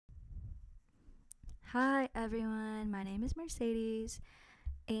Hi everyone, my name is Mercedes,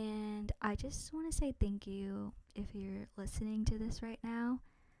 and I just want to say thank you if you're listening to this right now.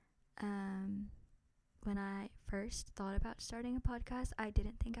 Um, when I first thought about starting a podcast, I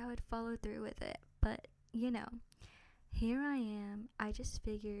didn't think I would follow through with it, but here I am. I just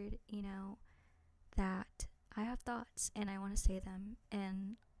figured, that I have thoughts and I want to say them,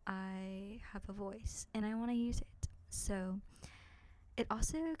 and I have a voice and I want to use it. So, it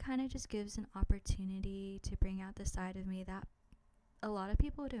also kind of just gives an opportunity to bring out the side of me that a lot of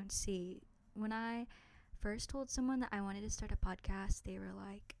people don't see. When I first told someone that I wanted to start a podcast, they were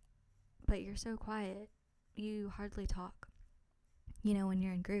like, "But you're so quiet. You hardly talk. When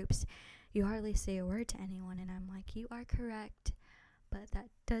you're in groups, you hardly say a word to anyone." And I'm like, "You are correct, but that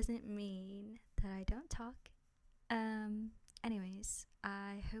doesn't mean that I don't talk." Anyways,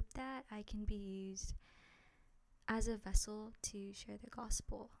 I hope that I can be used as a vessel to share the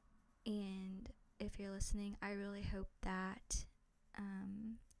gospel. And if you're listening, I really hope that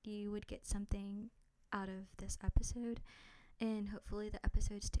you would get something out of this episode and hopefully the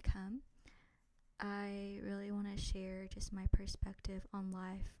episodes to come. I really want to share just my perspective on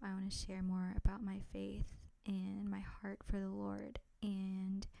life. I want to share more about my faith and my heart for the Lord.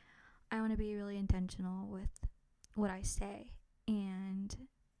 And I want to be really intentional with what I say and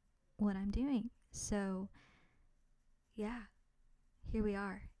what I'm doing. So, yeah, here we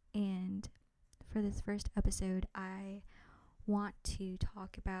are. And for this first episode, I want to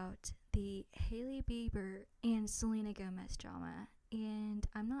talk about the Hailey Bieber and Selena Gomez drama. And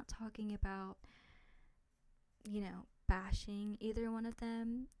I'm not talking about, bashing either one of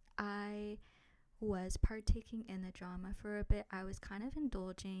them. I was partaking in the drama for a bit. I was kind of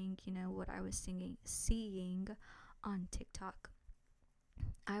indulging, what I was seeing on TikTok.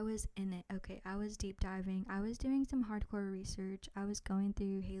 I was in it. Okay, I was deep diving. I was doing some hardcore research. I was going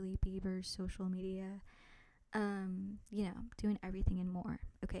through Hailey Bieber's social media, doing everything and more.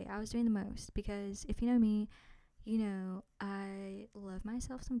 Okay, I was doing the most because if you know me, I love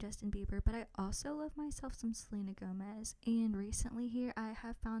myself some Justin Bieber, but I also love myself some Selena Gomez. And recently here, I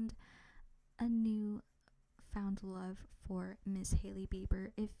have found a new found love for Miss Hailey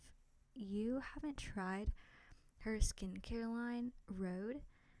Bieber. If you haven't tried her skincare line, Rhode,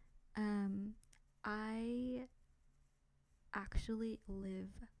 I actually live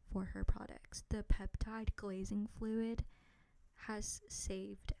for her products. The peptide glazing fluid has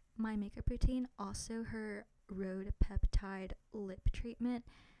saved my makeup routine. Also, her Rhode peptide lip treatment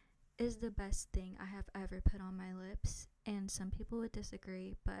is the best thing I have ever put on my lips. And some people would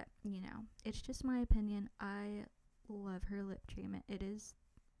disagree, but it's just my opinion. I love her lip treatment. It is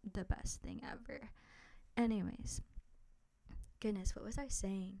the best thing ever. Anyways, goodness, what was I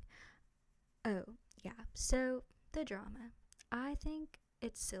saying? Oh, yeah. So, the drama. I think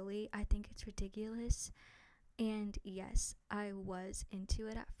it's silly. I think it's ridiculous. And yes, I was into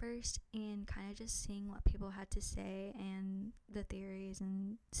it at first and kind of just seeing what people had to say and the theories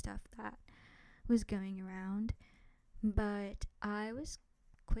and stuff that was going around. But I was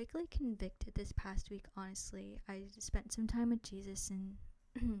quickly convicted this past week, honestly. I spent some time with Jesus and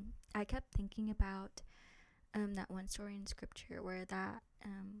I kept thinking about that one story in scripture where that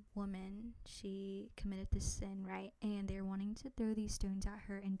woman, she committed this sin, right? And they're wanting to throw these stones at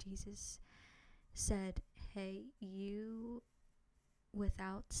her, and Jesus said, "Hey, you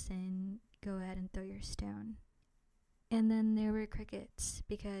without sin, go ahead and throw your stone." And then there were crickets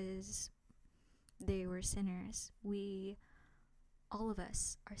because they were sinners. All of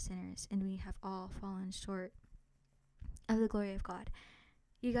us are sinners, and we have all fallen short of the glory of God.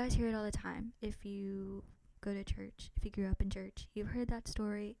 You guys hear it all the time. If you go to church, if you grew up in church, you've heard that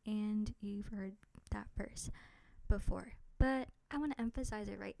story and you've heard that verse before. But I want to emphasize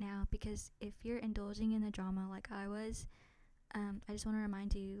it right now because if you're indulging in the drama like I was, I just want to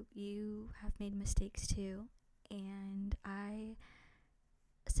remind you, you have made mistakes too. And I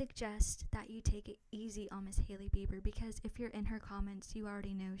suggest that you take it easy on Miss Hailey Bieber because if you're in her comments, you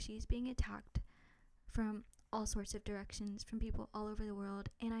already know she's being attacked from all sorts of directions from people all over the world.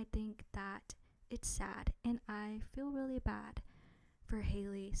 And I think that it's sad and I feel really bad for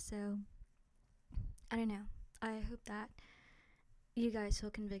Hailey. So I don't know. I hope that you guys feel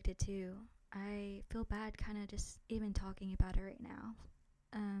convicted too. I feel bad kind of just even talking about it right now.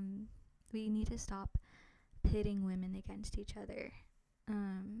 We need to stop pitting women against each other.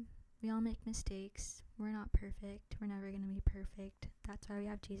 We all make mistakes. We're not perfect. We're never going to be perfect. That's why we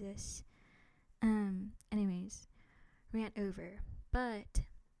have Jesus. Anyways, rant over. But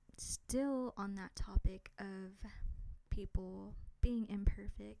still on that topic of people being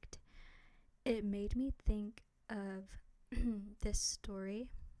imperfect, it made me think of this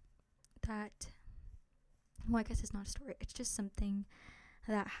story that well, I guess it's not a story, it's just something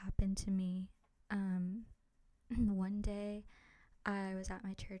that happened to me. One day I was at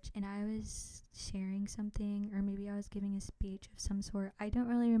my church and I was sharing something, or maybe I was giving a speech of some sort. I don't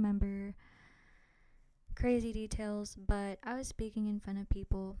really remember crazy details, but I was speaking in front of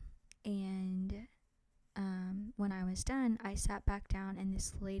people, and when I was done, I sat back down, and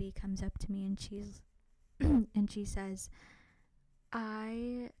this lady comes up to me, and she's and she says,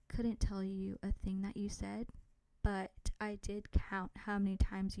 "I couldn't tell you a thing that you said, but I did count how many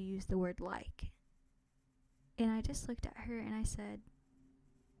times you used the word like." And I just looked at her and I said,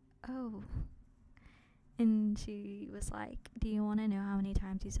 "Oh." And she was like, "Do you want to know how many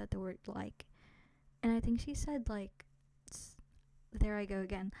times you said the word like?" And I think she said, like, there I go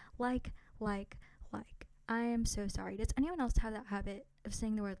again, like. I am so sorry. Does anyone else have that habit of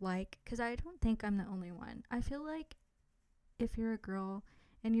saying the word like? Because I don't think I'm the only one. I feel like if you're a girl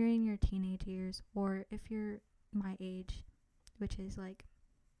and you're in your teenage years, or if you're my age, which is like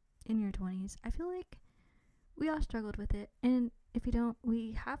in your 20s, I feel like we all struggled with it. And if you don't,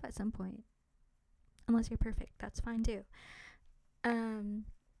 we have at some point. Unless you're perfect, that's fine too.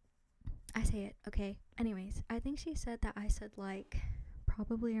 I say it, okay? Anyways, I think she said that I said like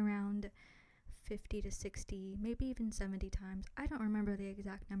probably around 50 to 60, maybe even 70 times. I don't remember the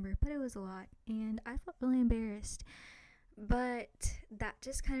exact number, but it was a lot. And I felt really embarrassed. But that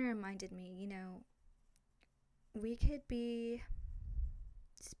just kind of reminded me, we could be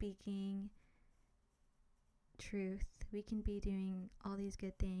speaking truth. We can be doing all these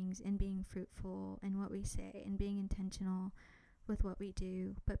good things and being fruitful in what we say and being intentional with what we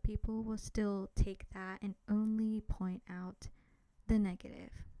do, but people will still take that and only point out the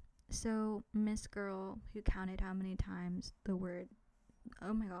negative. So Miss Girl, who counted how many times the word,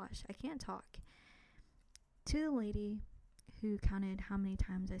 oh my gosh, I can't talk, to the lady who counted how many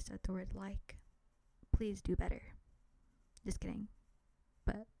times I said the word like, please do better. Just kidding,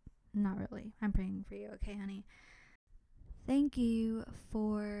 but not really. I'm praying for you, okay, honey? Thank you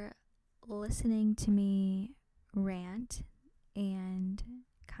for listening to me rant and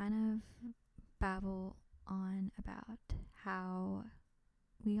kind of babble on about how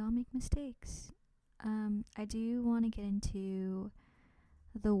we all make mistakes. I do want to get into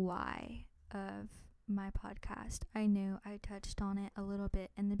the why of my podcast. I know I touched on it a little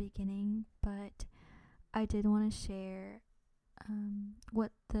bit in the beginning, but I did want to share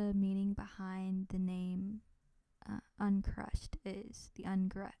what the meaning behind the name uncrushed is.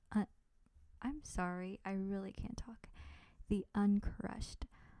 I'm sorry, I really can't talk. The Uncrushed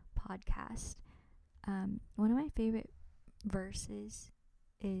podcast. One of my favorite verses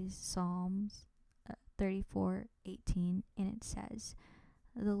is Psalms 34:18, and it says,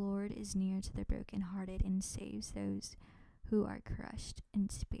 "The Lord is near to the brokenhearted and saves those who are crushed in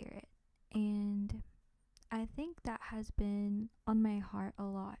spirit." And I think that has been on my heart a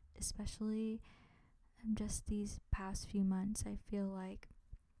lot, especially just these past few months. I feel like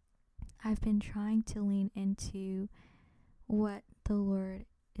I've been trying to lean into what the Lord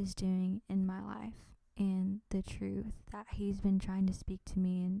is doing in my life and the truth that He's been trying to speak to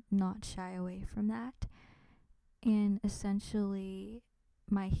me, and not shy away from that. And essentially,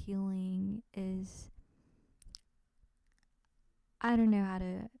 my healing is, I don't know how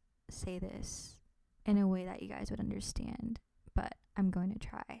to say this in a way that you guys would understand, but I'm going to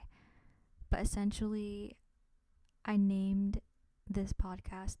try. But essentially, I named this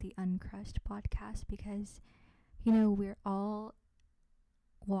podcast the Uncrushed podcast because, we're all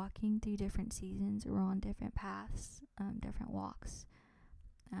walking through different seasons. We're on different paths, different walks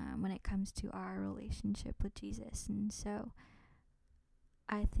when it comes to our relationship with Jesus. And so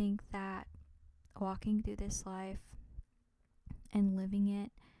I think that walking through this life and living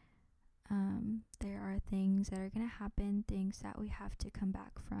it, there are things that are going to happen, things that we have to come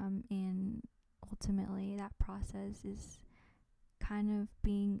back from, and ultimately that process is kind of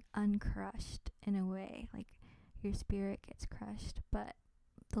being uncrushed in a way. Like, your spirit gets crushed, but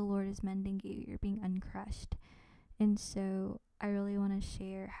the Lord is mending you. You're being uncrushed. And so I really want to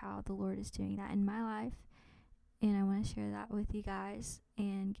share how the Lord is doing that in my life, and I want to share that with you guys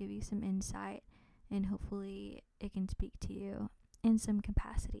and give you some insight, and hopefully it can speak to you in some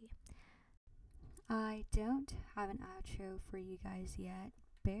capacity. I don't have an outro for you guys yet.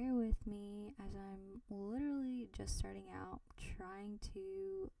 Bear with me as I'm literally just starting out, trying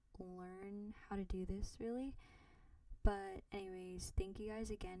to learn how to do this really. But anyways, thank you guys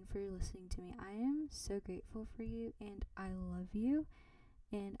again for listening to me. I am so grateful for you, and I love you,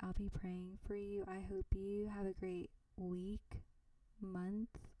 and I'll be praying for you. I hope you have a great week,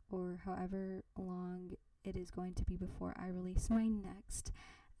 month, or however long it is going to be before I release my next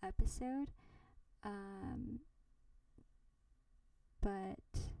episode. Um, but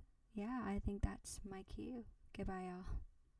yeah, I think that's my cue. Goodbye, y'all.